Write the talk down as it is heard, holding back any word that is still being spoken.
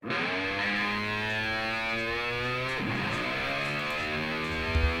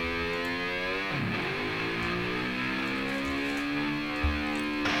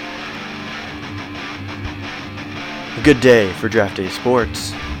Good day for Draft Day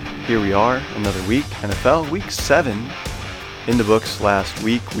Sports. Here we are, another week, NFL Week 7 in the books last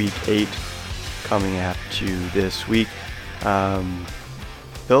week, Week 8 coming at you this week.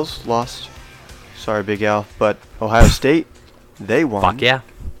 Bills lost, sorry Big Al, but Ohio State, they won. Fuck yeah.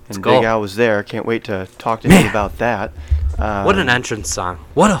 And Big Al was there, can't wait to talk to him about that. What an entrance song.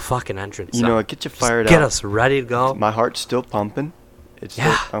 What a fucking entrance song. You know, it gets you fired up. Get us ready to go. My heart's still pumping. It's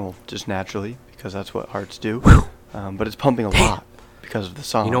Yeah. still, just naturally, because that's what hearts do. But it's pumping a lot because of the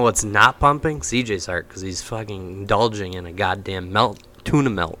song. You know what's not pumping? CJ's heart, because he's fucking indulging in a goddamn tuna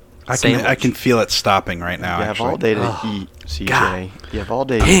melt. I can feel it stopping right now. You have actually. all day to eat, CJ. God. You have all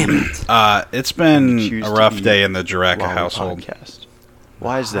day to Damn eat. it. It's been Choose a to rough eat day in the Jureka while we household. podcast.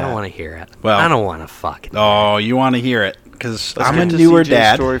 Why is I that? don't want to hear it. Well- I don't want to fucking Oh, you want to hear it? Because Let's I'm get a to newer CJ's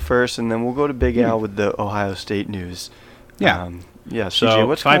dad. story first, and then we'll go to Big Al with the Ohio State news. Yeah. Yeah, CJ, So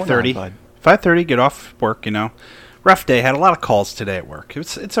what's 5:30. going on, 5:30. Get off work. You know, rough day. Had a lot of calls today at work.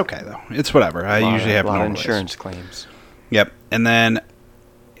 It's okay though. It's whatever. I bud? usually have a lot of normal days. insurance claims. Yep. And then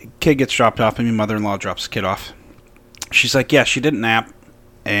kid gets dropped off, and my mother-in-law drops the kid off. She's like, yeah, she didn't nap,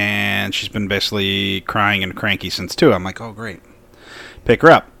 and she's been basically crying and cranky since 2. I'm like, oh, great. Pick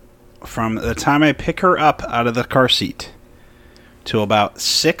her up. From the time I pick her up out of the car seat to about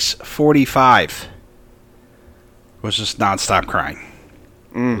 6:45 was just nonstop crying.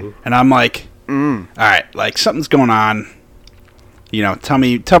 And I'm like, all right, like something's going on. You know,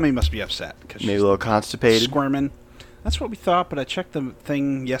 tummy must be upset. Cause Maybe a she's little constipated. squirming. That's what we thought, but I checked the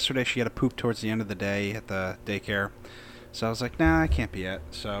thing yesterday. She had a poop towards the end of the day at the daycare. So I was like, nah, I can't be it.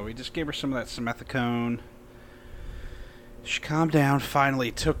 So we just gave her some of that simethicone. She calmed down. Finally,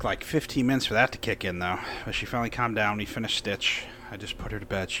 it took like 15 minutes for that to kick in, though. But she finally calmed down. We finished Stitch. I just put her to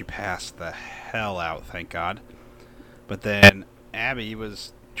bed. She passed the hell out, thank God. But then Abby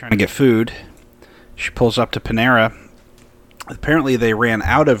was trying to get food. She pulls up to Panera. Apparently, they ran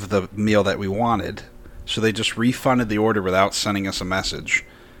out of the meal that we wanted. So they just refunded the order without sending us a message.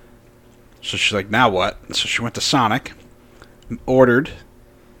 So she's like, now what? So she went to Sonic, ordered,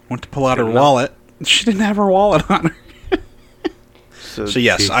 went to pull out her wallet. She didn't have her wallet on her. So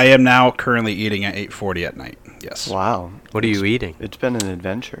yes, I am now currently eating at 8:40 at night. Yes. Wow. What are you eating? It's been an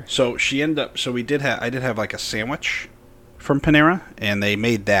adventure. So she ended up. So I did have like a sandwich from Panera, and they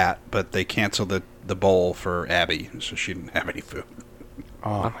made that, but they canceled the bowl for Abby, so she didn't have any food.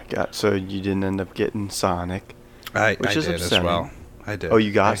 Oh my God! So you didn't end up getting Sonic, I which is did upsetting. as well. I did. Oh,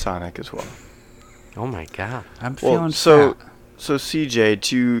 you got Sonic as well. Oh my God. I'm Well, feeling so fat. CJ,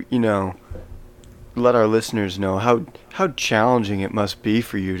 to let our listeners know how challenging it must be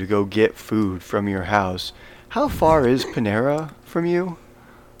for you to go get food from your house. How far is Panera from you?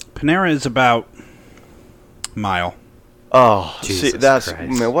 Panera is about a mile. Oh, Jesus see, that's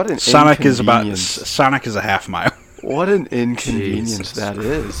Christ. man, what an Sonic is a half mile. What an inconvenience Jesus that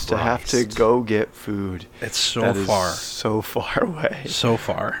is to have to Christ. go get food. It's so That is far. so far away. So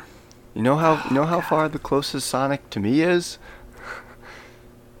far. You know how far the closest Sonic to me is?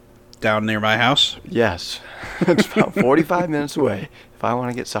 Down near my house. Yes, it's about 45 minutes away if I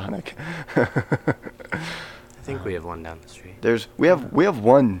want to get Sonic. I think we have one down the street. We have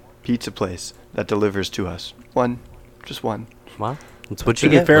one pizza place that delivers to us. Just one. Well, that's what To you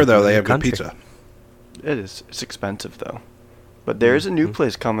be get. fair, living though, in they the have good country. pizza. It is. It's expensive though, but there is a new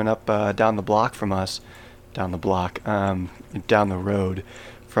place coming up down the block from us, down the road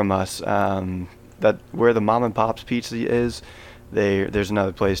from us. That where the Mom and Pop's Pizza is. There's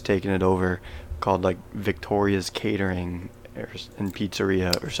another place taking it over, called like Victoria's Catering and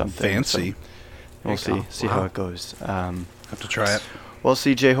Pizzeria or something. Fancy. So we'll see how Wow. it goes. Have to try it. Well,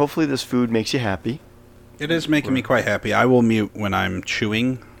 CJ, hopefully this food makes you happy. It is making me quite happy. I will mute when I'm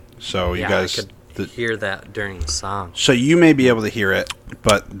chewing, so you Yeah, guys. I could hear that during the song. So you may be able to hear it,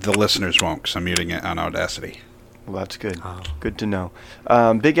 but the listeners won't, because I'm muting it on Audacity. Well, that's good. Oh. Good to know.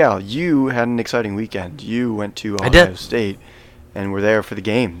 Big Al, you had an exciting weekend. You went to I Ohio did. State and were there for the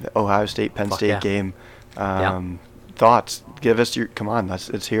game, the Ohio State-Penn Fuck State yeah. game. Yeah. Thoughts? Give us your. Come on,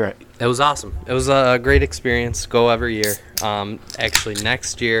 let's hear it. It was awesome. It was a great experience. Go every year. Actually,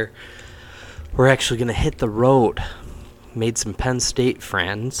 next year, we're actually going to hit the road. Made some Penn State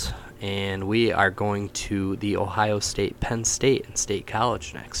friends, and we are going to the Ohio State, Penn State, and State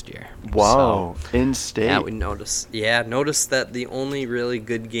College next year. Wow, So, in state. yeah, we noticed that the only really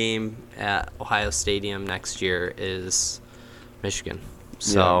good game at Ohio Stadium next year is Michigan.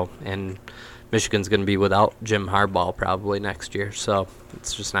 So, and Michigan's going to be without Jim Harbaugh probably next year. So,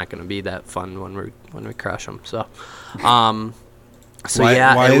 it's just not going to be that fun when we crush them. So, Why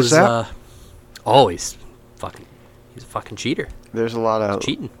yeah, is it was that? he's a fucking cheater. There's a lot of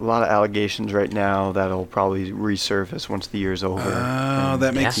Cheating. allegations right now that'll probably resurface once the year's over. Oh,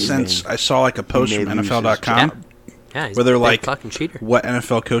 that makes Yeah. sense. I saw like a post he from may lose his NFL.com Yeah, he's where they're a big like, fucking cheater. what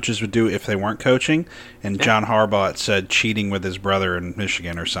NFL coaches would do if they weren't coaching, and John Harbaugh had said cheating with his brother in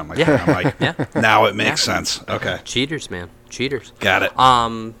Michigan or something like that. I'm like, Yeah. now it makes sense. Okay, Cheaters, man. Cheaters. got it.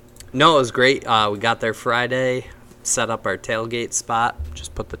 No, it was great. We got there Friday, set up our tailgate spot,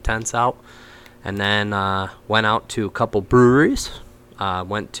 just put the tents out, and then went out to a couple breweries.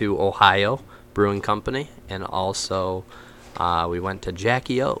 Went to Ohio Brewing Company, and also we went to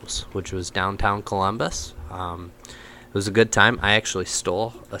Jackie O's, which was downtown Columbus. It was a good time. I actually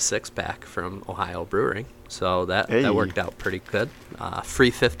stole a 6-pack from Ohio Brewing, so that worked out pretty good.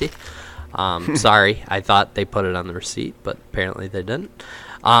 Free 50. Sorry, I thought they put it on the receipt, but apparently they didn't.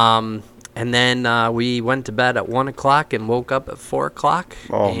 And then we went to bed at 1 o'clock and woke up at 4 o'clock.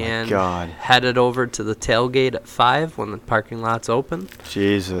 Oh, and my God. headed over to the tailgate at 5 when the parking lot's open.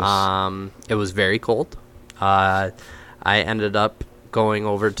 Jesus. It was very cold. I ended up going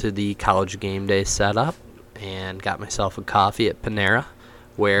over to the college game day setup and got myself a coffee at Panera,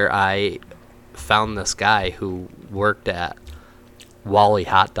 where I found this guy who worked at Wally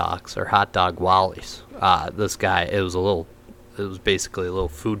Hot Dogs, or Hot Dog Wally's. This guy, it was basically a little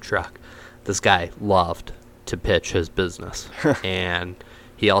food truck. This guy loved to pitch his business, and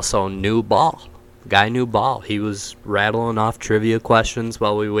he also knew ball. The guy knew ball. He was rattling off trivia questions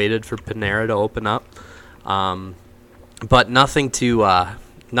while we waited for Panera to open up. But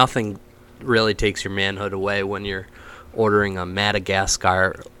nothing really takes your manhood away when you're ordering a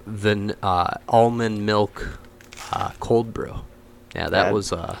Madagascar almond milk cold brew. Yeah, that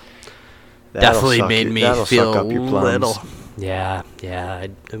was definitely made me feel a little. Yeah,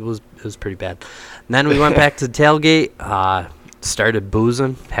 it was pretty bad. And then we went back to the tailgate, started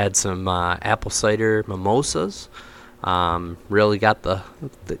boozing, had some apple cider mimosas, really got the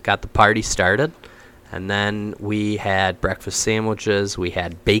party started. And then we had breakfast sandwiches. We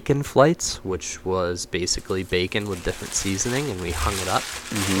had bacon flights, which was basically bacon with different seasoning, and we hung it up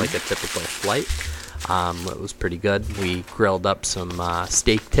like a typical flight. It was pretty good. We grilled up some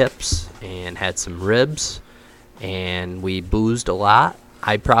steak tips and had some ribs, and we boozed a lot.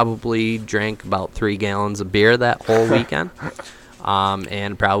 I probably drank about 3 gallons of beer that whole weekend,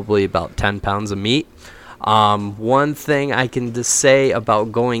 and probably about 10 pounds of meat. One thing I can just say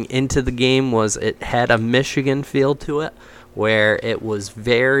about going into the game was it had a Michigan feel to it, where it was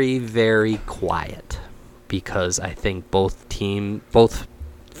very, very quiet, because I think both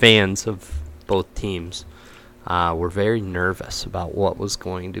fans of both teams were very nervous about what was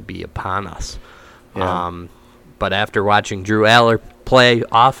going to be upon us. Yeah. But after watching Drew Aller play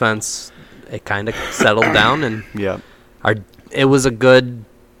offense, it kind of settled down, and it was a good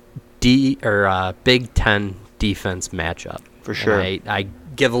Big Ten defense matchup. For sure. And I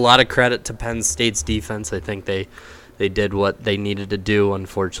give a lot of credit to Penn State's defense. I think they did what they needed to do.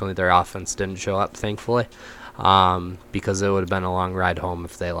 Unfortunately, their offense didn't show up, thankfully, because it would have been a long ride home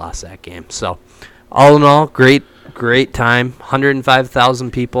if they lost that game. So, all in all, great time.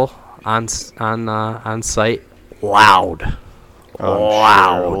 105,000 people on site. Loud. Sure.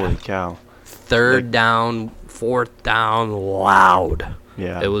 Holy cow. Third down, fourth down, loud.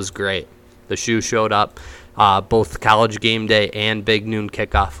 Yeah. It was great. The shoe showed up. Both college game day and big noon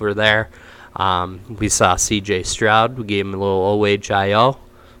kickoff were there. We saw C.J. Stroud. We gave him a little OHIO.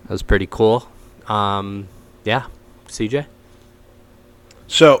 That was pretty cool. Yeah, C.J.?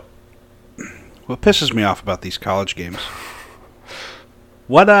 So, what pisses me off about these college games?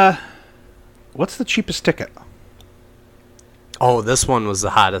 What's the cheapest ticket? Oh, this one was the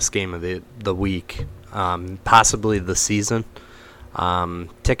hottest game of the week, possibly the season.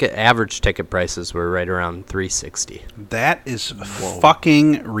 Average ticket prices were right around $360. That is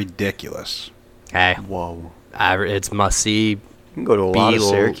fucking ridiculous. Hey, Whoa. it's must see. You can go to a lot of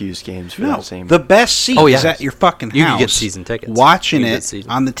Syracuse games for that same. The best seat is at your fucking house. You can get season tickets. Watching it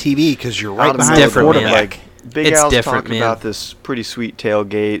on the TV because you're right behind the different, quarterback. man. Like, Big It's Al's different, talking man. about this pretty sweet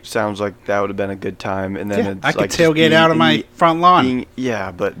tailgate. Sounds like that would have been a good time. And then it's I could like just tailgate being out of my front lawn.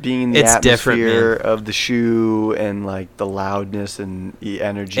 But being in the It's different, atmosphere man. of the shoe and like the loudness and the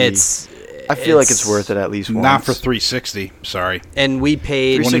energy, I feel like it's it's worth it at least once. Not for $360. Sorry. And we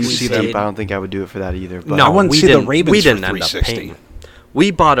paid. Wouldn't even 360 see them. steep, I don't think I would do it for that either. But No, I wouldn't we see the didn't. Ravens we for didn't end up $360. paying. We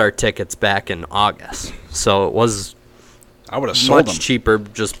bought our tickets back in August, so it was I would have sold much them. cheaper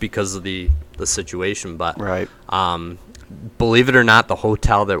just because of the situation. But right. believe it or not, the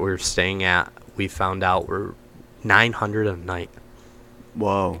hotel that we were staying at, we found out were $900 a night.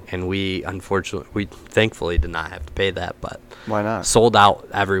 Whoa. And we thankfully did not have to pay that, but Why not? sold out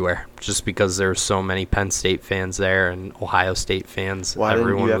everywhere just because there were so many Penn State fans there and Ohio State fans. Why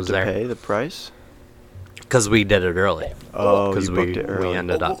Everyone didn't you have was to there pay the price? because we did it early. Oh, because you booked it early. we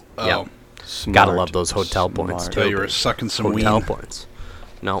ended up. Oh. Yep. Smart. Gotta love those hotel points Smart. too. So you were sucking some Hotel weed. points.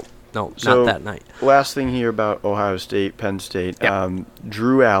 No, So, not that night. Last thing here about Ohio State, Penn State. Yep.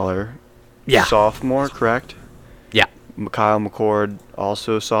 Drew Aller, Yeah. sophomore, correct? Yeah. Kyle McCord,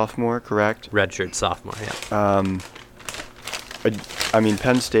 also sophomore, correct? Redshirt sophomore. Yeah. I mean,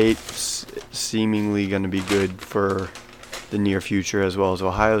 Penn State's seemingly going to be good for the near future as well as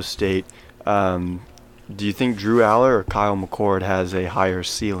Ohio State. Do you think Drew Aller or Kyle McCord has a higher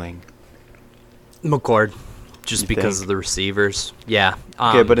ceiling? McCord, just You because think? of the receivers. Yeah.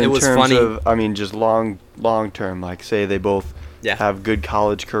 Okay, but it in was terms funny. of, I mean, just long term, like say they both Yeah. have good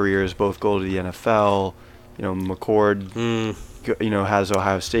college careers, both go to the NFL. You know, McCord, has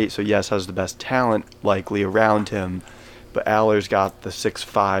Ohio State, so yes, has the best talent likely around him, but Aller's got the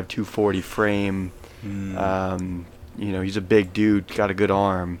 6'5", 240 frame. He's a big dude, got a good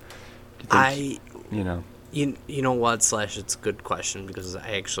arm. Do you think, You know what, Slash, it's a good question because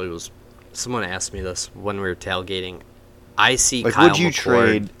I actually someone asked me this when we were tailgating. I see like, Kyle would you McCord.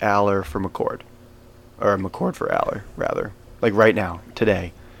 trade Aller for McCord? Or McCord for Aller, rather? Like right now,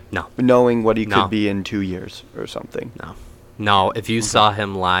 today, No. knowing what he No. could be in 2 years or something. No, if you saw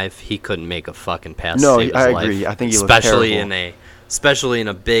him live, he couldn't make a fucking pass. No, to save his I life. agree. I think he looked especially terrible. especially in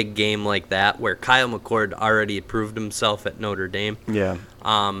a big game like that where Kyle McCord already proved himself at Notre Dame. Yeah.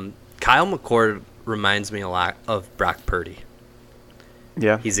 Kyle McCord reminds me a lot of Brock Purdy.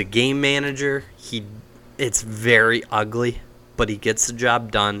 Yeah. He's a game manager. It's very ugly, but he gets the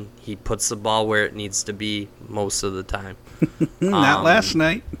job done. He puts the ball where it needs to be most of the time. Not last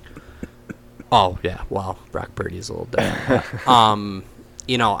night. Oh yeah, well, Brock Purdy's a little different.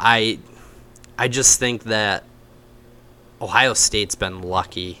 I just think that Ohio State's been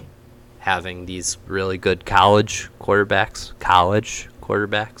lucky having these really good college quarterbacks.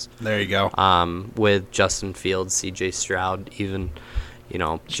 There you go. With Justin Fields, C.J. Stroud, even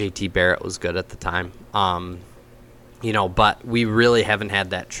J.T. Barrett was good at the time. But we really haven't had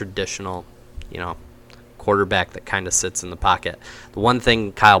that traditional, quarterback that kind of sits in the pocket. The one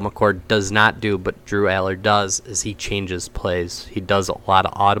thing Kyle McCord does not do, but Drew Aller does, is he changes plays. He does a lot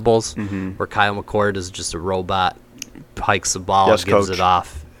of audibles, where Kyle McCord is just a robot, hikes the ball, Yes, gives coach. it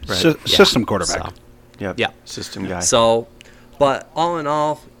off. Right. System quarterback. So, Yep. Yeah. System guy. So, but all in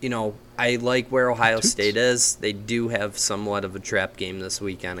all, I like where Ohio State is. They do have somewhat of a trap game this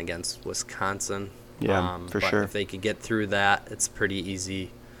weekend against Wisconsin. Yeah, for but sure. If they could get through that, it's a pretty easy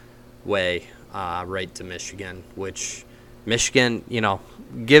way right to Michigan, which Michigan,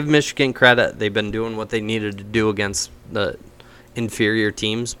 give Michigan credit. They've been doing what they needed to do against the inferior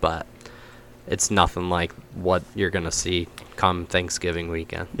teams, but it's nothing like what you're going to see come Thanksgiving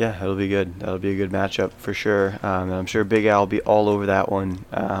weekend. Yeah, it'll be good. That'll be a good matchup for sure. And I'm sure Big Al will be all over that one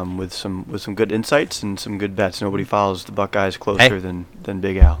with some good insights and some good bets. Nobody follows the Buckeyes closer than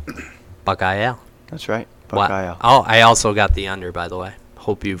Big Al. Buckeye Al. That's right, What? Buckeye Al. Oh, I also got the under, by the way.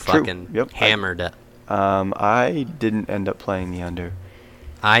 Hope you True. fucking Yep. hammered it. I didn't end up playing the under.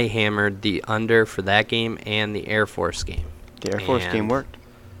 I hammered the under for that game and the Air Force game. The Air Force game And worked.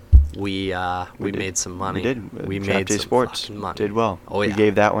 We did. made some money. We did. We Draft made Day some Sports fucking money. did well. Oh, yeah. We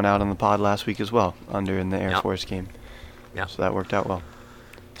gave that one out on the pod last week as well, under in the Air Yep. Force game. Yep. So that worked out well.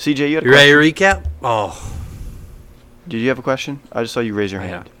 CJ, you had a You ready question? to recap? Oh, Did you have a question? I just saw you raise your I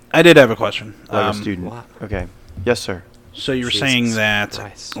hand. I did have a question. Like a student. what? Okay. Yes, sir. So you were Jesus saying that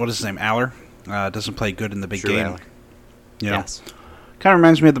Christ. what is his name? Aller doesn't play good in the big Drew game. Aller. Yes. Yes. Kind of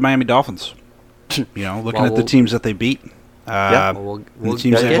reminds me of the Miami Dolphins. Looking Well, at the we'll- teams that they beat. Yeah. Well, we'll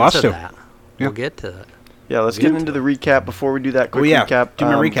teams they've get lost to to. that. Yeah. We'll get to it. Yeah, let's get into the recap. Before we do that, quick yeah. recap. Give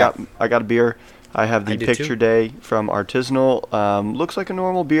me a recap. I got a beer. I have the I do Picture too. Day from Artisanal. Looks like a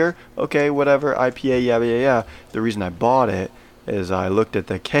normal beer. Okay, whatever. IPA, yeah. The reason I bought it is I looked at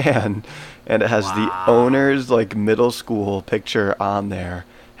the can, and it has the owner's middle school picture on there.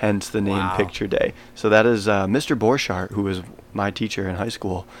 Hence the name Wow. Picture Day. So that is Mr. Borchardt, who was my teacher in high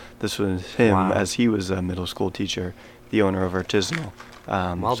school. This was him Wow. as he was a middle school teacher, the owner of Artisanal.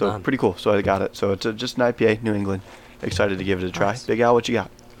 Well so done. pretty cool. So I got it. So it's just an IPA, New England. Excited to give it a try. Nice. Big Al, what you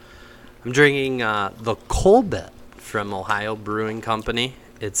got? I'm drinking the Colbit from Ohio Brewing Company.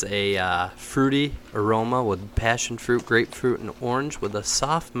 It's a fruity aroma with passion fruit, grapefruit, and orange with a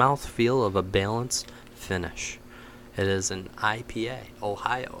soft mouth feel of a balanced finish. It is an IPA,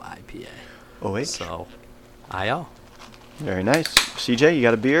 Ohio IPA. OH. So, IO. Very nice. CJ, you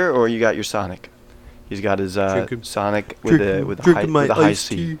got a beer or you got your Sonic? He's got his Drinking- Sonic with a high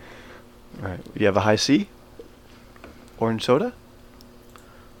C. All right. You have a high C? Orange soda?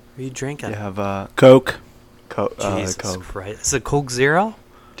 What are you drinking? You have Coke. Jesus Coke. Christ. Is it Coke Zero?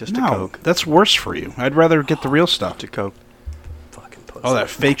 Just a No, Coke. that's worse for you. I'd rather get the real stuff. Just a Coke. Fucking pussy. Oh, that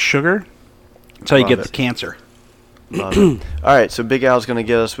fake sugar? That's how you Love get it. the cancer. Love it. All right, so Big Al's going to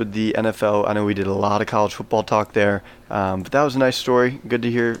get us with the NFL. I know we did a lot of college football talk there, but that was a nice story. Good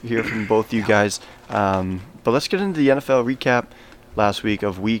to hear from both you guys. But let's get into the NFL recap last week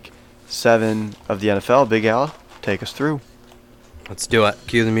of Week 7 of the NFL. Big Al, take us through. Let's do it.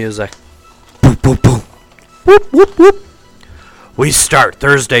 Cue the music. Boom, boom, boom. Whoop, whoop, whoop. We start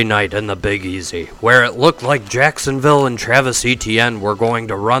Thursday night in the Big Easy, where it looked like Jacksonville and Travis Etienne were going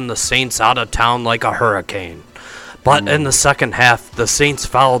to run the Saints out of town like a hurricane. But in the second half, the Saints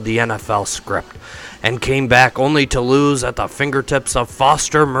followed the NFL script and came back only to lose at the fingertips of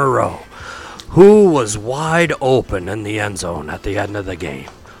Foster Moreau, who was wide open in the end zone at the end of the game.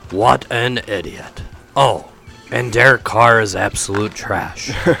 What an idiot. Oh, and Derek Carr is absolute trash.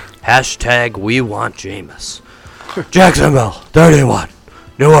 Hashtag we want Jameis. Jacksonville, 31.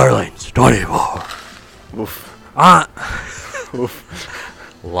 New Orleans, 24. Oof.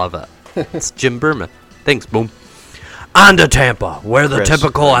 Love it. It's Jim Berman. Thanks, boom. On to Tampa, where the Chris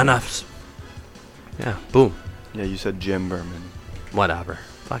typical Berman. NFC... Yeah, boom. Yeah, you said Jim Berman. Whatever.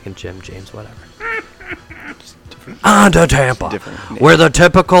 Fucking Jim, James, whatever. On to Tampa, different name. where the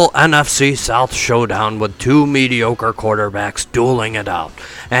typical NFC South showdown with two mediocre quarterbacks dueling it out.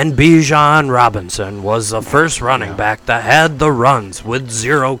 And Bijan Robinson was the first running back that had the runs with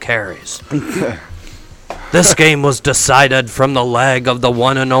 0 carries. This game was decided from the leg of the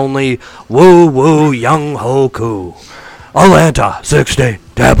one and only Woo Woo Young Hoku. Atlanta 16,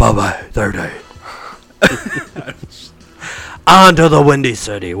 Tampa Bay 13. On to the Windy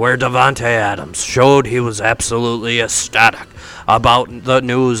City, where Devontae Adams showed he was absolutely ecstatic about the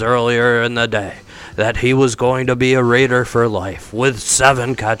news earlier in the day that he was going to be a Raider for life with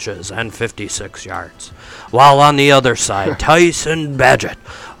 7 catches and 56 yards. While on the other side, Tyson Bagent,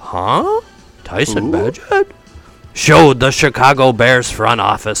 Tyson Bagent? Showed the Chicago Bears front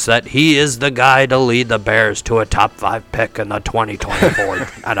office that he is the guy to lead the Bears to a top 5 pick in the 2024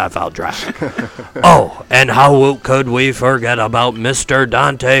 NFL draft. Oh, and how could we forget about Mr.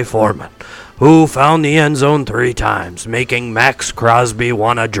 Dante Foreman, who found the end zone 3 times, making Max Crosby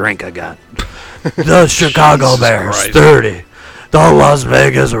want to drink again. The Chicago Bears, Christ. 30. The Las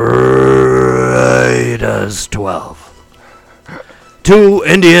Vegas Raiders, 12. To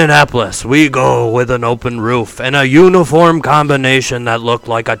Indianapolis, we go with an open roof and a uniform combination that looked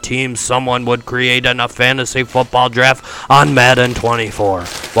like a team someone would create in a fantasy football draft on Madden 24.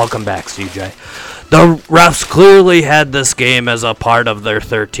 Welcome back, CJ. The refs clearly had this game as a part of their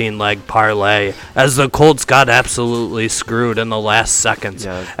 13-leg parlay, as the Colts got absolutely screwed in the last seconds,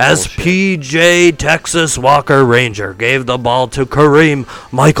 Yeah, that's as bullshit. PJ Texas Walker Ranger gave the ball to Kareem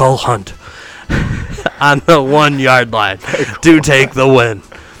Michael Hunt on the 1 yard line to take the win.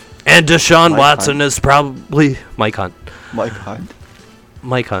 And Deshaun Mike Watson Hunt. is probably Mike Hunt. Mike Hunt.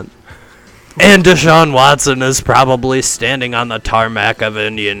 Mike Hunt. And Deshaun Watson is probably standing on the tarmac of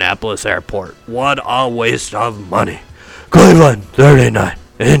Indianapolis Airport. What a waste of money. Cleveland 39,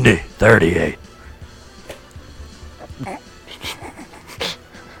 Indy 38.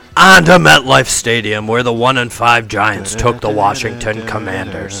 On to MetLife Stadium, where the 1-5 Giants took the Washington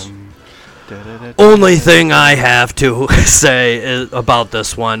Commanders. Only thing I have to say about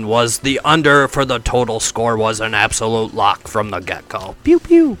this one was the under for the total score was an absolute lock from the get-go. Pew,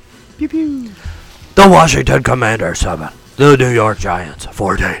 pew. Pew, pew. The Washington Commanders 7. The New York Giants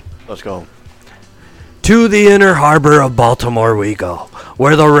 14. Let's go. To the inner harbor of Baltimore we go,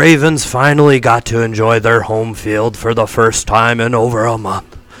 where the Ravens finally got to enjoy their home field for the first time in over a month.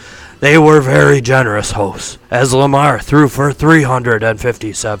 They were very generous hosts, as Lamar threw for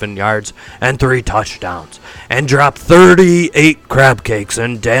 357 yards and 3 touchdowns, and dropped 38 crab cakes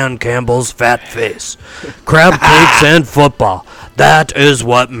in Dan Campbell's fat face. Crab cakes and football, that is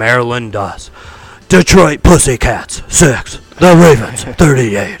what Maryland does. Detroit Pussycats, 6. The Ravens,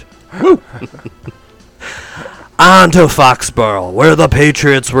 38. On to Foxborough, where the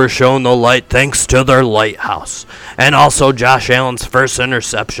Patriots were shown the light thanks to their lighthouse, and also Josh Allen's first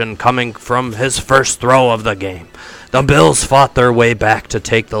interception coming from his first throw of the game. The Bills fought their way back to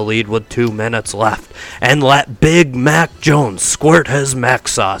take the lead with 2 minutes left, and let Big Mac Jones squirt his Mac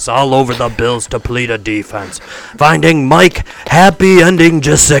sauce all over the Bills' depleted defense, finding Mike Happy Ending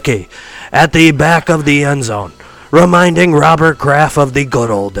Gesicki at the back of the end zone, reminding Robert Kraft of the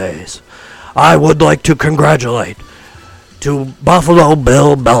good old days. I would like to congratulate to Buffalo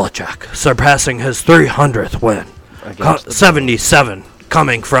Bill Belichick, surpassing his 300th win. 77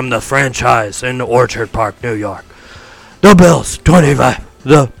 coming from the franchise in Orchard Park, New York. The Bills, 25.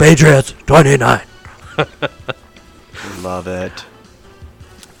 The Patriots, 29. Love it.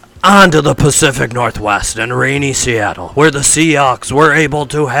 On to the Pacific Northwest in rainy Seattle, where the Seahawks were able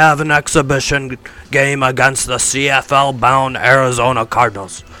to have an exhibition game against the CFL-bound Arizona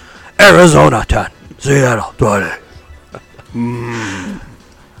Cardinals. Arizona 10, Seattle 20.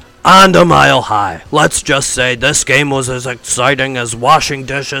 On to Mile High. Let's just say this game was as exciting as washing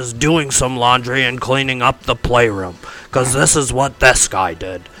dishes, doing some laundry, and cleaning up the playroom. Because this is what this guy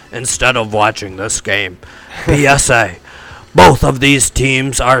did instead of watching this game. PSA. Both of these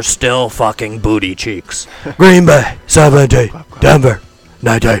teams are still fucking booty cheeks. Green Bay, 17. Denver,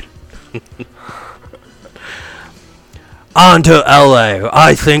 19. On to LA.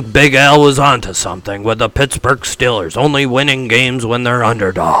 I think Big Al was onto something with the Pittsburgh Steelers only winning games when they're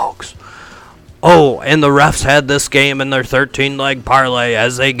underdogs. Oh, and the refs had this game in their 13-leg parlay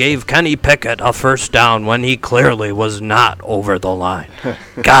as they gave Kenny Pickett a first down when he clearly was not over the line.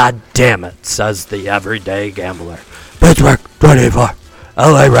 God damn it, says the everyday gambler. Pittsburgh, 24.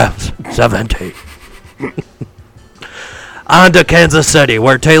 LA Rams, 17. On to Kansas City,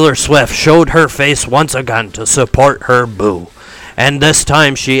 where Taylor Swift showed her face once again to support her boo. And this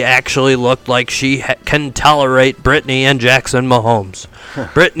time she actually looked like she can tolerate Britney and Jackson Mahomes.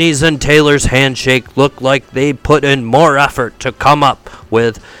 Britney's and Taylor's handshake looked like they put in more effort to come up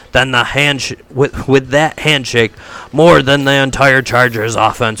with than the with that handshake, more than the entire Chargers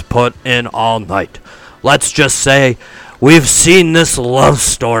offense put in all night. Let's just say we've seen this love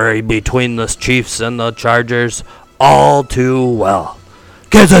story between the Chiefs and the Chargers all too well.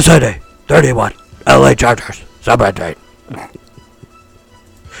 Kansas City, 31. LA Chargers, 17.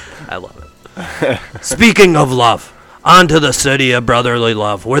 I love it. Speaking of love, on to the city of brotherly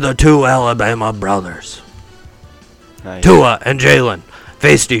love, where the two Alabama brothers, nice. Tua and Jalen,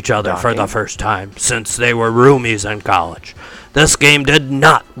 faced each other for the first time since they were roomies in college. This game did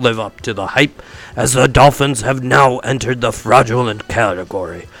not live up to the hype, as the Dolphins have now entered the fraudulent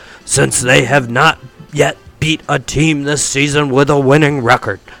category, since they have not yet beat a team this season with a winning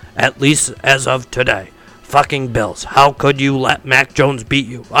record, at least as of today. Fucking Bills. How could you let Mac Jones beat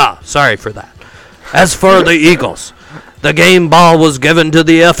you? Sorry for that. As for the Eagles, the game ball was given to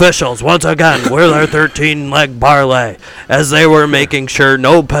the officials once again with their 13-leg parlay, as they were making sure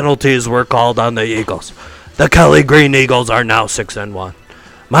no penalties were called on the Eagles. The Kelly Green Eagles are now 6-1.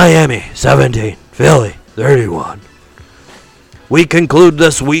 Miami, 17. Philly, 31. We conclude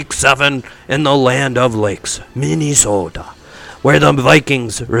this Week 7 in the land of lakes, Minnesota, where the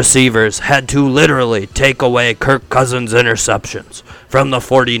Vikings receivers had to literally take away Kirk Cousins' interceptions from the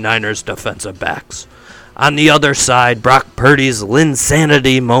 49ers defensive backs. On the other side, Brock Purdy's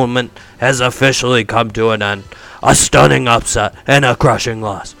Linsanity moment has officially come to an end. A stunning upset and a crushing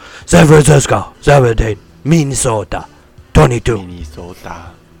loss. San Francisco, 17. Minnesota, 22.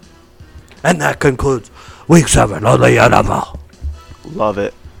 Minnesota. And that concludes Week 7 of the NFL. Love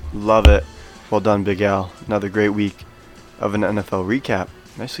it. Love it. Well done, Big Al. Another great week of an NFL recap.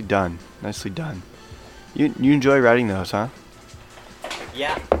 Nicely done. Nicely done. You enjoy writing those, huh?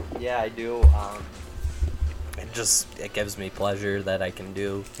 Yeah, I do. It gives me pleasure that I can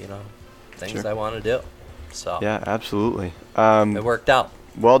do, things I want to do. So yeah, absolutely. It worked out.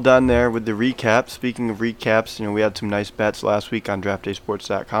 Well done there with the recap. Speaking of recaps, we had some nice bets last week on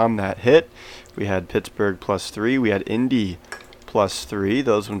draftdaysports.com that hit. We had Pittsburgh +3. We had Indy +3.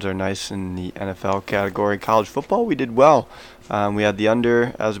 Those ones are nice in the NFL category. College football, we did well. We had the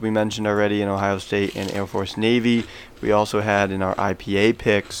under, as we mentioned already, in Ohio State and Air Force Navy. We also had in our IPA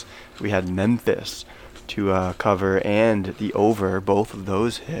picks, we had Memphis to cover and the over. Both of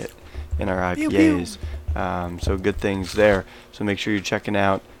those hit in our IPAs. Pew, pew. So good things there. So make sure you're checking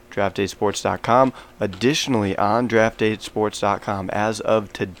out draftdaysports.com. Additionally, on draftdaysports.com, as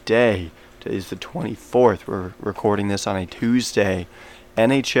of today, is the 24th. We're recording this on a Tuesday.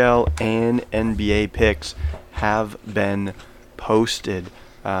 NHL and NBA picks have been posted.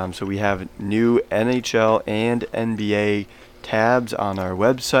 So we have new NHL and NBA tabs on our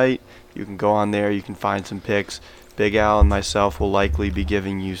website. You can go on there. You can find some picks. Big Al and myself will likely be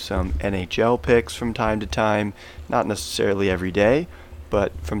giving you some NHL picks from time to time. Not necessarily every day,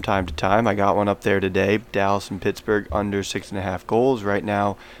 but from time to time. I got one up there today. Dallas and Pittsburgh under 6.5 goals. Right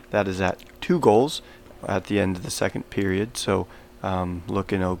now, that is at 2 goals at the end of the second period. So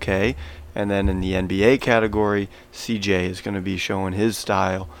looking okay. And then in the NBA category, CJ is going to be showing his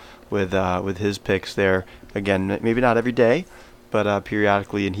style with his picks there. Again, maybe not every day, but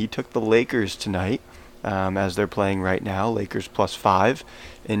periodically. And he took the Lakers tonight as they're playing right now. Lakers +5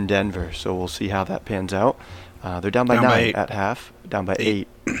 in Denver. So we'll see how that pans out. They're down by 9 at half. Down by 8.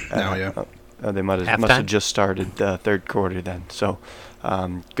 They must have just started the third quarter then. So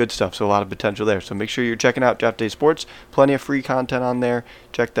good stuff. So a lot of potential there. So make sure you're checking out Draft Day Sports. Plenty of free content on there.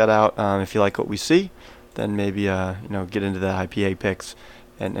 Check that out. If you like what we see, then maybe get into the IPA picks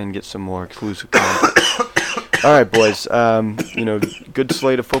and get some more exclusive content. All right, boys. Good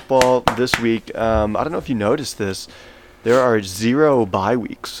slate of football this week. I don't know if you noticed this. There are 0 bye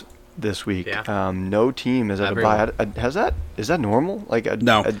weeks this week. Yeah. No team is at a bye. Is that normal?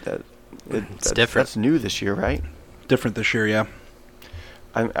 No. It's different. That's new this year, right? Different this year, yeah.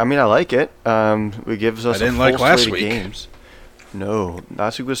 I mean, I like it. It gives us I didn't a like full last slate week. of games. No,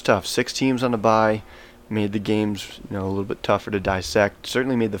 last week was tough. 6 teams on the bye made the games a little bit tougher to dissect.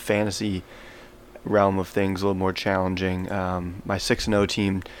 Certainly made the fantasy realm of things a little more challenging. My 6-0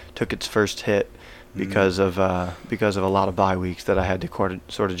 team took its first hit because of a lot of bye weeks that I had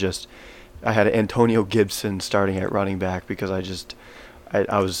to I had Antonio Gibson starting at running back because I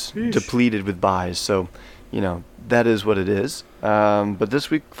was depleted with buys. So, that is what it is. But this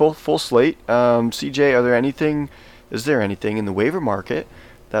week, full slate. CJ, is there anything in the waiver market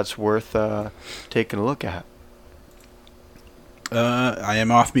that's worth taking a look at? I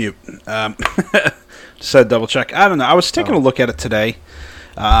am off mute. Just had to double check. I don't know. I was taking a look at it today.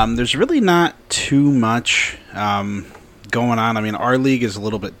 There's really not too much going on. I mean, our league is a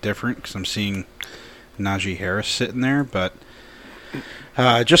little bit different because I'm seeing Najee Harris sitting there. But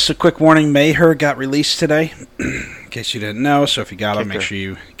just a quick warning, Maher got released today, in case you didn't know. So if you got him, make sure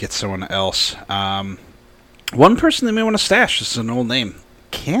you get someone else. One person that may want to stash, this is an old name,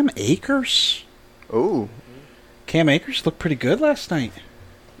 Cam Akers. Oh. Cam Akers looked pretty good last night.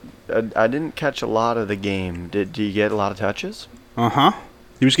 I didn't catch a lot of the game. Did you get a lot of touches? Uh-huh.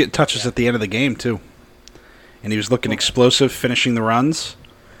 He was getting touches at the end of the game, too. And he was looking explosive, finishing the runs.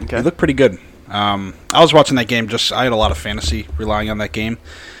 Okay. He looked pretty good. I was watching that game. I had a lot of fantasy relying on that game.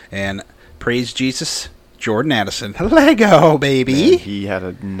 And praise Jesus, Jordan Addison. Lego, baby. Man, he had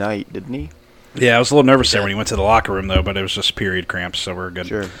a night, didn't he? Yeah, I was a little nervous there when he went to the locker room, though, but it was just period cramps, so we're good.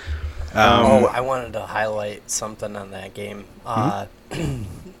 Sure. I wanted to highlight something on that game.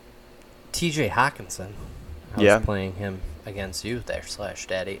 TJ Hawkinson. I was playing him against you there,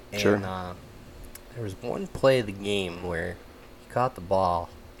 Daddy. And sure. There was one play of the game where he caught the ball,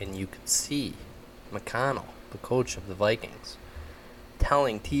 and you could see McConnell, the coach of the Vikings,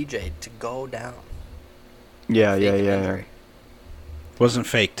 telling TJ to go down. Yeah. Wasn't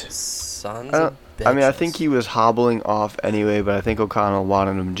faked. Sons of bitches. I mean, I think he was hobbling off anyway, but I think O'Connell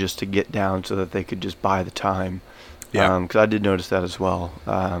wanted him just to get down so that they could just buy the time. Yeah. Because I did notice that as well.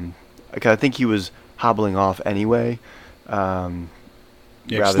 I think he was hobbling off anyway.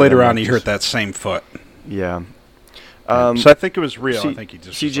 Because later on he hurt that same foot. Yeah. So I think it was real. I think he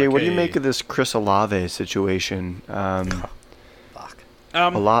just CJ, what do you make of this Chris Olave situation? Fuck.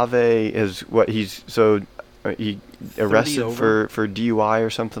 Olave is what he's he arrested for DUI or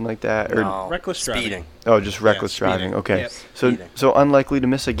something like that, or No, reckless speeding. driving. Oh, just reckless speeding. driving. Okay. Yep. So unlikely to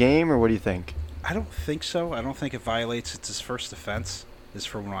miss a game, or what do you think? I don't think so. I don't think it violates. It's his first offense, is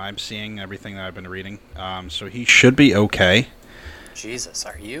from what I'm seeing, everything that I've been reading. So he should be okay. Jesus,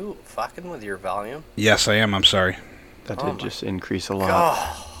 are you fucking with your volume? Yes, I am. I'm sorry. That did just increase a lot.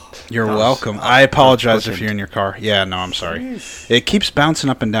 God. You're welcome. I apologize if potent. you're in your car. Yeah, no, I'm sorry. It keeps bouncing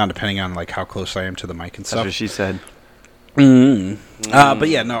up and down depending on how close I am to the mic and That's stuff. what she said. But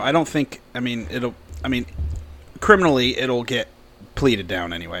yeah, no, I don't think. Criminally, it'll get pleaded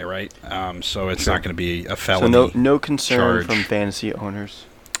down anyway, right? So it's not going to be a felony. So no concern charge. from fantasy owners.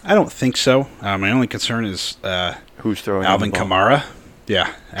 I don't think so. My only concern is Who's throwing Alvin the ball? Kamara.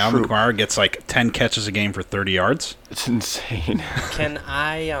 Yeah, Alvin True. Kamara gets 10 catches a game for 30 yards. It's insane. Can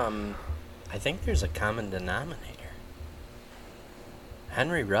I think there's a common denominator.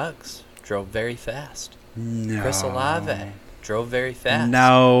 Henry Ruggs drove very fast. No. Chris Olave drove very fast.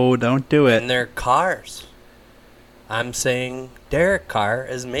 No, don't do it. In their cars. I'm saying Derek Carr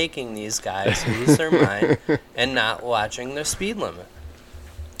is making these guys lose their mind and not watching their speed limit.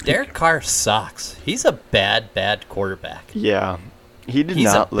 Derek Carr sucks. He's a bad quarterback. Yeah, he did He's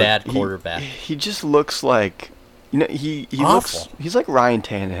not a look. bad quarterback. He just looks like, he Awful. he's like Ryan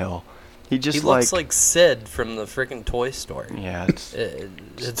Tannehill. He just He looks like Sid from the freaking Toy Story. Yeah, it's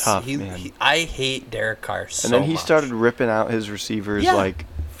tough, man. I hate Derek Carr so And then he much. started ripping out his receivers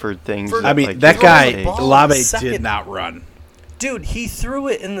for things. For- I mean, like, that his guy, age. ball Olave, second- did not run. Dude, he threw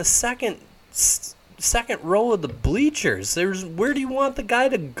it in the second row of the bleachers. Where do you want the guy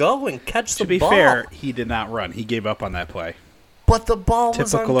to go and catch the To be ball? fair, he did not run. He gave up on that play. But the ball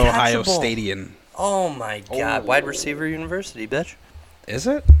was Typical uncatchable. Ohio Stadium. Oh my God! Oh. Wide receiver university, bitch. Is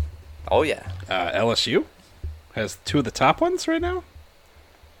it? Oh yeah. LSU has two of the top ones right now.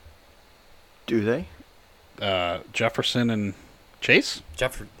 Do they? Jefferson and Chase.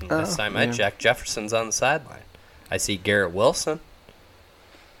 Last time I yeah. checked, Jefferson's on the sideline. I see Garrett Wilson.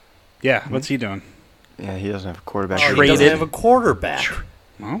 Yeah, what's he doing? Yeah, he doesn't have a quarterback. Oh, he Traded. doesn't have a quarterback.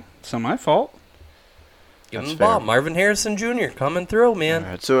 Well, it's not my fault. Give him That's the ball. fair. Marvin Harrison Jr. coming through, man. All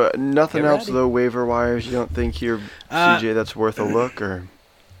right, so nothing Get else ready. though. Waiver wires. You don't think here, CJ, that's worth a look, or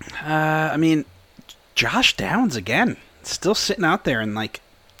I mean, Josh Downs again, still sitting out there in like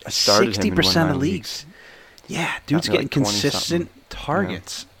I started him in one of 60% my of leagues. Yeah, dude's Got me getting like 20 consistent something.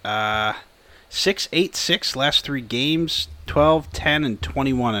 targets. 6, 8, 6 last 3 games, 12, 10, and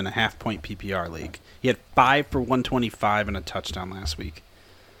 21.5 point PPR league. He had 5 for 125 and a touchdown last week.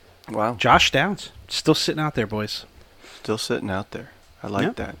 wow, Josh Downs, still sitting out there, boys. still sitting out there. I like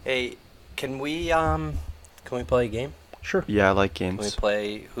Yeah. that. Hey, can we play a game? Sure. Yeah, I like Can we games.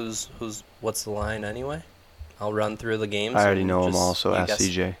 play what's the line anyway? I'll run through the games. I already and know them just- all, so you ask guess-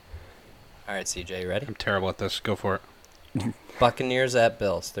 CJ. All right, CJ, ready? I'm terrible at this. Go for it. Buccaneers at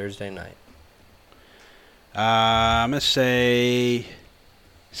Bills Thursday night. I'm going to say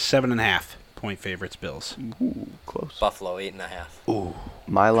 7.5 point favorites, Bills. Ooh, close. Buffalo 8.5. Ooh.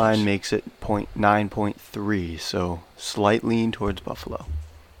 My line makes it 9.3, so slight lean towards Buffalo.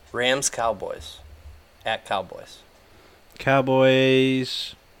 Rams Cowboys at Cowboys.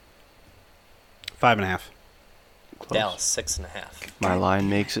 Cowboys, 5.5. Close. Dallas 6.5. My line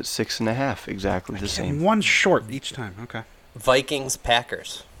makes it 6.5, exactly the Getting same. one short each time. Okay. Vikings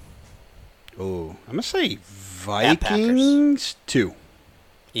Packers. Ooh, I'm gonna say Packers. Vikings 2.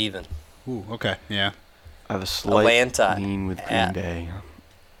 Even. Ooh, okay, yeah. I have a slight Atlanta lean with Green at- Bay.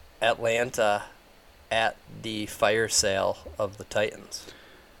 Atlanta at the fire sale of the Titans.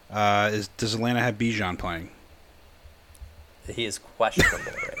 Does Atlanta have Bijan playing? He is questionable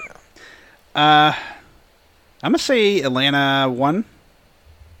right now. I'm gonna say Atlanta 1.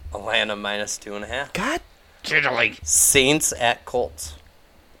 Atlanta minus 2.5. God, diddly. Saints at Colts.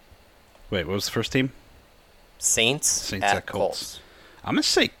 Wait, what was the first team? Saints at at Colts. Colts. I'm gonna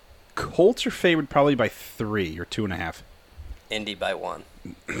say Colts are favored probably by 3 or 2.5. Indy by 1.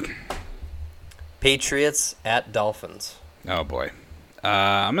 Patriots at Dolphins. Oh boy.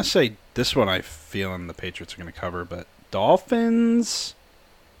 I'm gonna say this one. I feel the Patriots are gonna cover, but Dolphins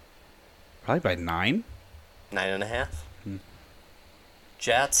probably by 9. 9.5.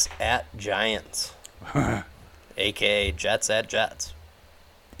 Jets at Giants. AKA Jets at Jets.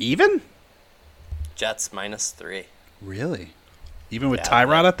 Even? Jets minus 3. Really? Even with Yeah,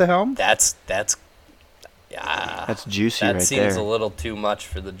 Tyrod at the helm? That's yeah. That's juicy That right seems there. a little too much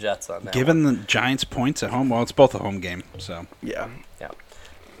for the Jets on that. Given one. the Giants' points at home, well, it's both a home game, so. Yeah. Yeah.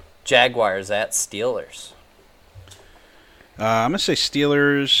 Jaguars at Steelers. I'm going to say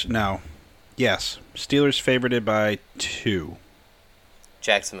Steelers. No. Yes. Steelers favorited by 2.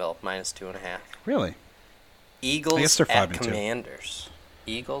 Jacksonville minus 2.5. Really? Eagles I guess they're 5 at and 2. Commanders.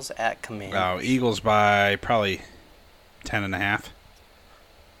 Eagles at Commanders. Oh, Eagles by probably 10.5.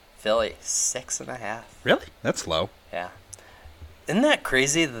 Philly 6.5. Really? That's low. Yeah. Isn't that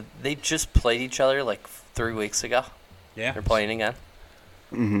crazy that they just played each other like 3 weeks ago? Yeah. They're playing again.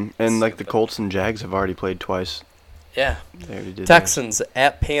 And like the Stupid. Colts and Jags have already played twice. Yeah. They already did. Texans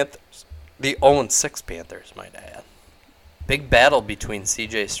at Panthers. The 0-6 Panthers, might add. Big battle between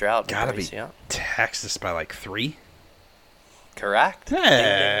C.J. Stroud and Gotta Bryce be Young. Texas by like 3. Correct. Yeah.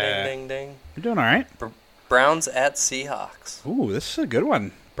 Ding, ding, ding, ding, ding. You're doing all right. Browns at Seahawks. Ooh, this is a good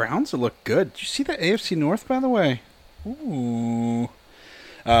one. Browns will look good. Did you see that AFC North, by the way? Ooh.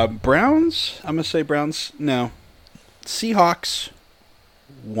 Browns, I'm going to say Browns. No. Seahawks,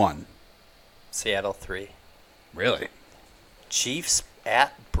 1. Seattle 3. Really? Chiefs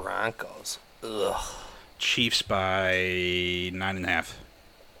at Broncos. Ugh. Chiefs by 9.5.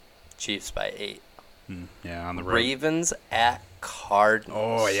 Chiefs by 8. Yeah, on the road. Ravens at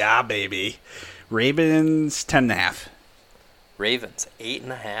Cardinals. Oh, yeah, baby. Ravens, 10.5. Ravens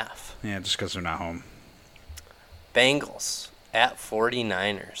 8.5. Yeah, just because they're not home. Bengals at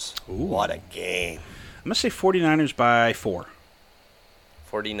 49ers. Ooh. What a game. I'm going to say 49ers by 4.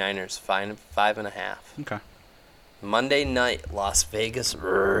 49ers 5.5. Okay. Monday night, Las Vegas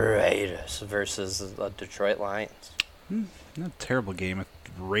Raiders versus the Detroit Lions. Not a terrible game if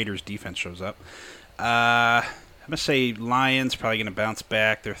the Raiders defense shows up. I'm going to say Lions probably going to bounce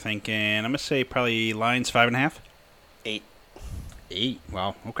back. They're thinking. I'm going to say probably Lions 5.5. 8. 8.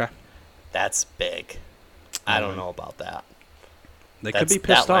 Wow. Okay. That's big. I don't know about that. They could be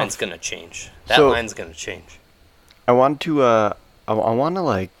pissed off. That line's going to change. That So- line's going to change. I want to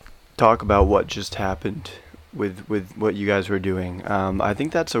like talk about what just happened with what you guys were doing. I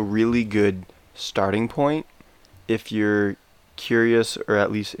think that's a really good starting point if you're curious or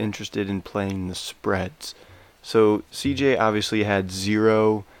at least interested in playing the spreads. So CJ obviously had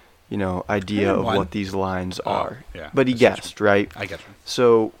zero, idea of what these lines are. Yeah, but he guessed, right? I get you.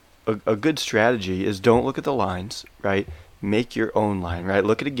 So a good strategy is don't look at the lines, right? Make your own line, right?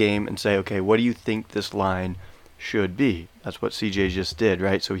 Look at a game and say, okay, what do you think this line should be? That's what CJ just did,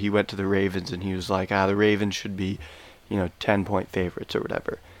 right? So he went to the Ravens and he was like, the Ravens should be, 10-point favorites or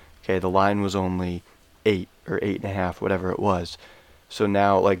whatever. Okay, the line was only 8 or 8.5, whatever it was. So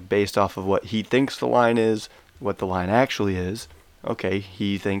now, like, based off of what he thinks the line is, what the line actually is, okay,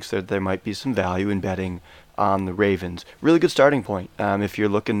 he thinks that there might be some value in betting on the Ravens. Really good starting point if you're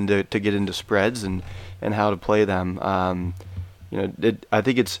looking to get into spreads and how to play them. I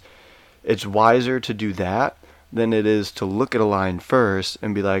think it's wiser to do that than it is to look at a line first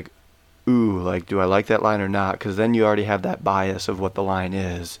and be like, ooh, like, do I like that line or not? Because then you already have that bias of what the line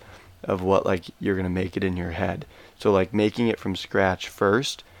is, of what, like, you're going to make it in your head. So, like, making it from scratch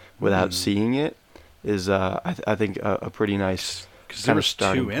first without seeing it is, I think, a pretty nice because there was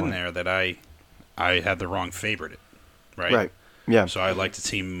starting two in point. there that I had the wrong favorite, right? Right. Yeah. So I like the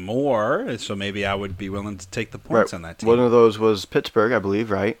team more, so maybe I would be willing to take the points on that team. One of those was Pittsburgh, I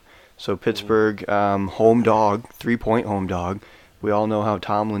believe, right? So Pittsburgh, home dog, 3-point home dog. We all know how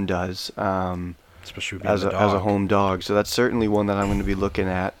Tomlin does Especially being as the a dog. home dog. So that's certainly one that I'm going to be looking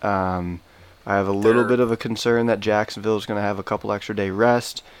at. I have a little bit of a concern that Jacksonville is going to have a couple extra day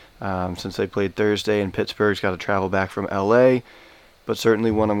rest since they played Thursday, and Pittsburgh's got to travel back from L.A., but certainly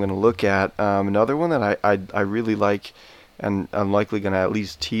one I'm going to look at. Another one that I really like, and I'm likely going to at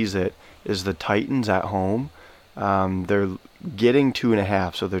least tease it, is the Titans at home. They're getting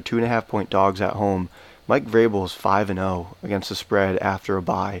 2.5, so they're 2.5-point dogs at home. Mike Vrabel is 5-0 against the spread after a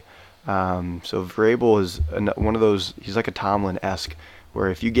bye. So Vrabel is one of those, he's like a Tomlin-esque, where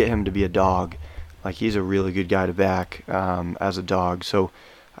if you get him to be a dog, like, he's a really good guy to back as a dog. So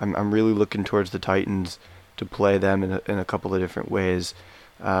I'm really looking towards the Titans to play them in a couple of different ways.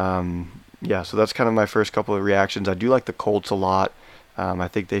 So that's kind of my first couple of reactions. I do like the Colts a lot. I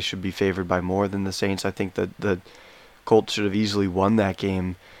think they should be favored by more than the Saints. I think that the Colts should have easily won that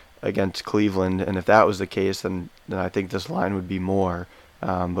game against Cleveland, and if that was the case, then I think this line would be more.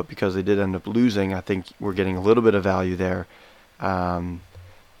 But because they did end up losing, I think we're getting a little bit of value there. I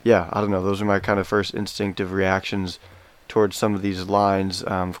don't know. Those are my kind of first instinctive reactions towards some of these lines.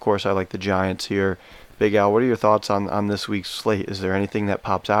 Of course, I like the Giants here. Big Al, what are your thoughts on this week's slate? Is there anything that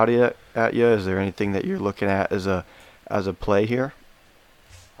pops out at you? Is there anything that you're looking at as a play here?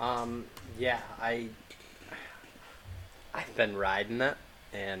 I've been riding it,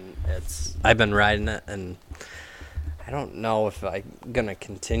 and I don't know if I'm gonna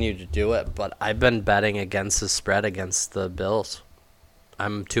continue to do it, but I've been betting against the spread against the Bills.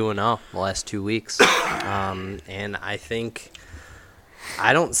 I'm 2-0 the last 2 weeks, and I think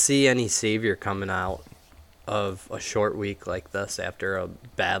I don't see any savior coming out of a short week like this after a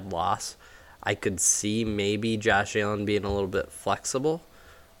bad loss. I could see maybe Josh Allen being a little bit flexible,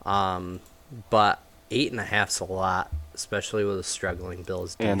 but 8.5's a lot, especially with a struggling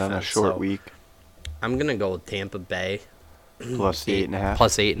Bills defense. And on a short week. I'm going to go with Tampa Bay. Plus the 8.5.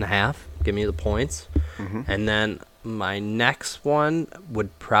 Plus 8.5. Give me the points. Mm-hmm. And then my next one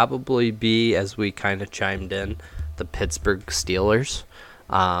would probably be, as we kind of chimed in, the Pittsburgh Steelers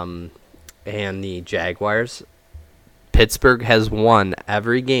and the Jaguars. Pittsburgh has won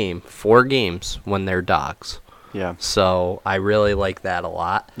every game, 4 games, when they're dogs. Yeah. So I really like that a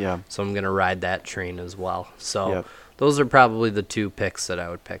lot. Yeah. So I'm going to ride that train as well. So Yep. those are probably the 2 picks that I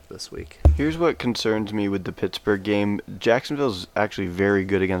would pick this week. Here's what concerns me with the Pittsburgh game. Jacksonville's actually very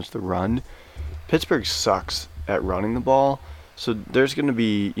good against the run. Pittsburgh sucks at running the ball. So there's going to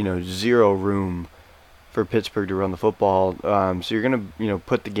be, zero room for Pittsburgh to run the football. So you're going to,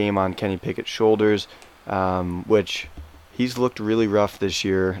 put the game on Kenny Pickett's shoulders, which he's looked really rough this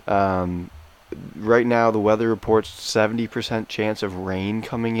year. Right now, the weather reports 70% chance of rain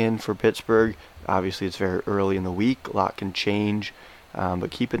coming in for Pittsburgh. Obviously, it's very early in the week. A lot can change,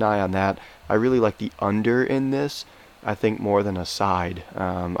 but keep an eye on that. I really like the under in this, I think, more than a side.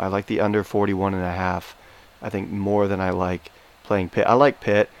 I like the under 41.5, I think, more than I like playing Pitt. I like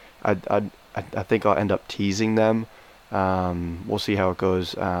Pitt. I think I'll end up teasing them. We'll see how it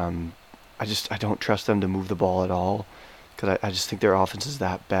goes. I don't trust them to move the ball at all, because I just think their offense is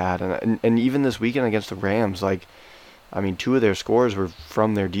that bad. And even this weekend against the Rams, 2 of their scores were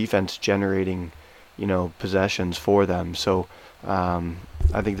from their defense generating, possessions for them. So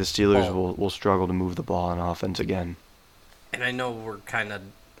I think the Steelers will struggle to move the ball on offense again. And I know we're kind of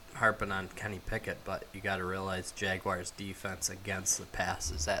harping on Kenny Pickett, but you got to realize Jaguars' defense against the pass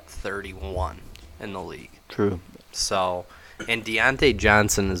is at 31 in the league. True. So, and Deontay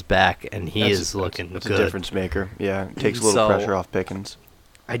Johnson is back, and he is looking that's good. a difference maker. Yeah, it takes a little pressure off Pickens.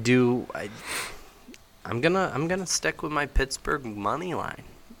 I'm gonna stick with my Pittsburgh money line.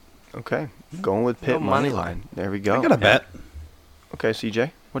 Okay, going with Pitt money line. There we go. I got a bet. Okay,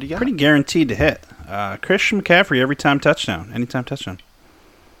 CJ, what do you got? Pretty guaranteed to hit. Christian McCaffrey anytime touchdown.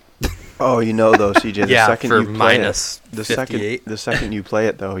 Oh, you know though, CJ. The Yeah, second for you play minus it, the 58. second you play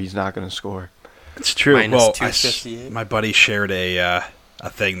it though, he's not going to score. It's true. Minus Well, 258. my buddy shared a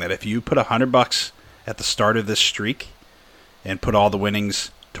thing that if you put $100 at the start of this streak and put all the winnings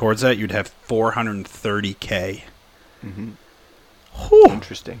towards that, you'd have $430K. Mm-hmm.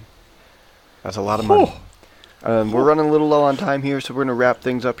 Interesting. That's a lot of money. We're running a little low on time here, so we're going to wrap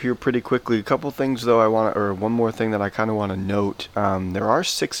things up here pretty quickly. A couple things, though, one more thing that I kind of want to note. There are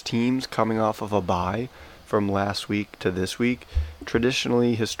 6 teams coming off of a bye from last week to this week.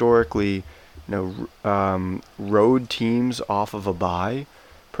 Traditionally, historically, road teams off of a bye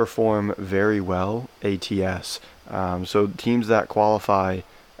perform very well ATS. So teams that qualify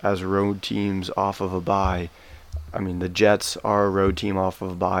as road teams off of a bye, I mean, the Jets are a road team off of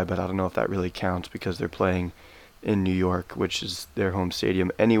a bye, but I don't know if that really counts because they're playing in New York, which is their home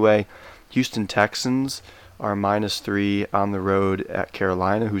stadium. Anyway, Houston Texans are -3 on the road at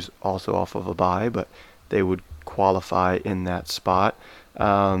Carolina, who's also off of a bye, but they would qualify in that spot.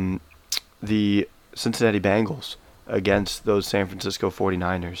 The Cincinnati Bengals against those San Francisco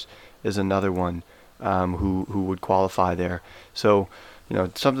 49ers is another one who would qualify there. So,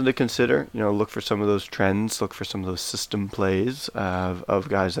 something to consider. Look for some of those trends, look for some of those system plays of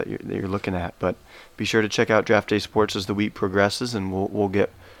guys that you're looking at. But be sure to check out Draft Day Sports as the week progresses, and we'll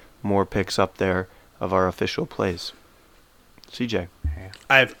get more picks up there of our official plays. CJ.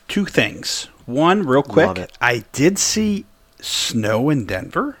 I have 2 things. One, real quick. Love it. I did see snow in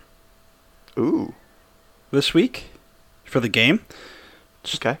Denver. Ooh. This week for the game.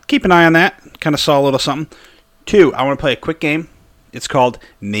 Just Okay. keep an eye on that. Kind of saw a little something. 2, I want to play a quick game. It's called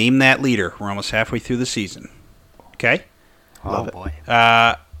Name That Leader. We're almost halfway through the season. Okay? Love it. Boy.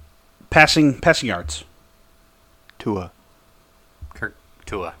 Passing yards. Tua.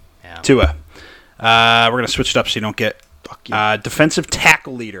 Tua. Yeah. Tua. We're going to switch it up so you don't get Fuck you. defensive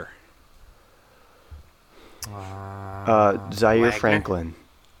tackle leader. Zaire Wagner? Franklin.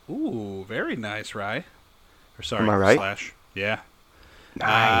 Ooh, very nice, Rye. Or sorry, Am I right? Slash. Yeah.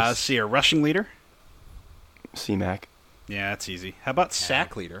 Nice. Let's see, a rushing leader. C-Mac. Yeah, that's easy. How about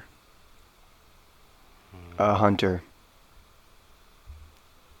sack leader? Hunter.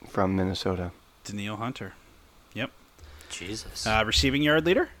 From Minnesota. Daniil Hunter. Yep. Jesus. Receiving yard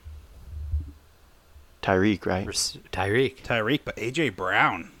leader? Tyreek, right? Tyreek. Tyreek, but A.J.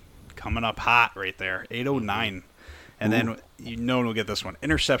 Brown coming up hot right there. 809. And then, no one will get this one.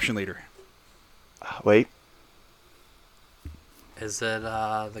 Interception leader. Wait. Is it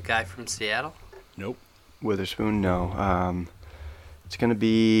the guy from Seattle? Nope. Witherspoon, no. It's gonna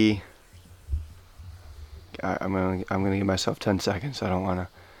be. I'm gonna give myself 10 seconds. I don't wanna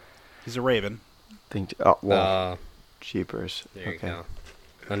He's a Raven. think. Cheapers. There Okay. you go.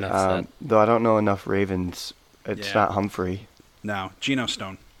 Enough said. Though I don't know enough Ravens. It's Yeah. not Humphrey. No, Geno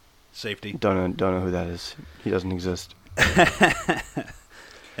Stone. Safety. Don't know who that is. He doesn't exist.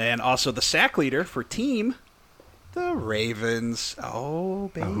 And also the sack leader for team, the Ravens. Oh,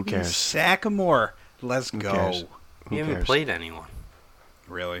 baby. who cares? Sackmore. Let's Who go. cares? Who You haven't cares? played anyone.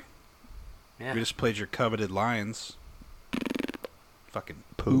 Really? Yeah. We just played your coveted Lions. Fucking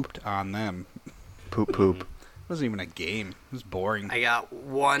pooped on them. Poop. It wasn't even a game. It was boring. I got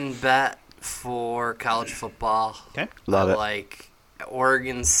one bet for college football. Okay. Love I it. like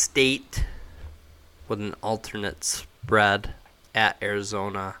Oregon State with an alternate spread at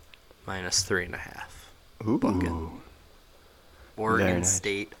Arizona -3.5. Ooh. Book it. Oregon Very nice.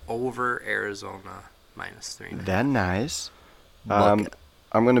 State over Arizona -3.5. That nice. Book it.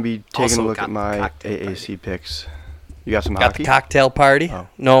 I'm gonna be taking Also a look got at the my cocktail AAC picks. You got some Got hockey? the cocktail party? Oh.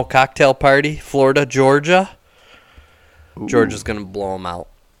 No, cocktail party. Florida, Georgia. Ooh, Georgia's going to blow them out.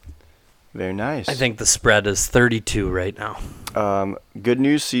 very nice. I think the spread is 32 right now. Good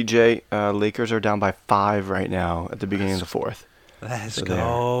news, CJ. Lakers are down by 5 right now at the beginning of the 4th. Let's So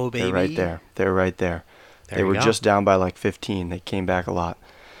go, baby. They're right there. They're right there. There They you were go. just down by like 15. They came back a lot.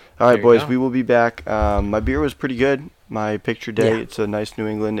 All right, There you boys, go. we will be back. My beer was pretty good. My picture day. Yeah. It's a nice New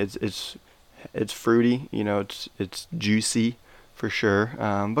England. It's fruity. It's juicy for sure.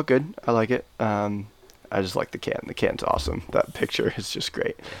 But good. I like it. I just like the can. The can's awesome. That picture is just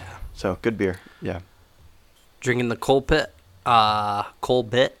great. So good beer. Yeah. Drinking the Colbit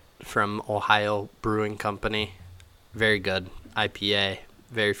from Ohio Brewing Company. Very good IPA,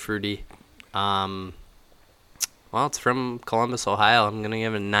 very fruity. Well, it's from Columbus, Ohio. I'm gonna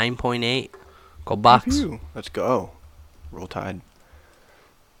give it a 9.8. Go Bucks. Woo-hoo. Let's go. Roll Tide.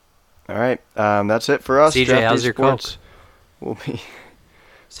 All right, that's it for us. CJ, Draft how's Day your Sports. We'll be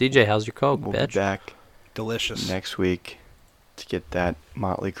CJ, how's your Coke, we'll bitch? be back Delicious. next week to get that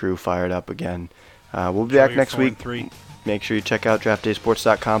Motley Crew fired up again. We'll be Enjoy back your next 4 and week. 3. Make sure you check out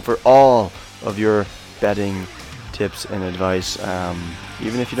draftdaysports.com for all of your betting tips and advice.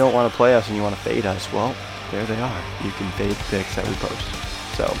 Even if you don't want to play us and you want to fade us, well, there they are. You can fade the picks that we post.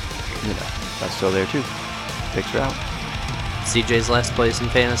 So, that's still there too. Picks are out. CJ's last place in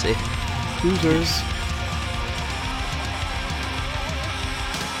fantasy. Losers.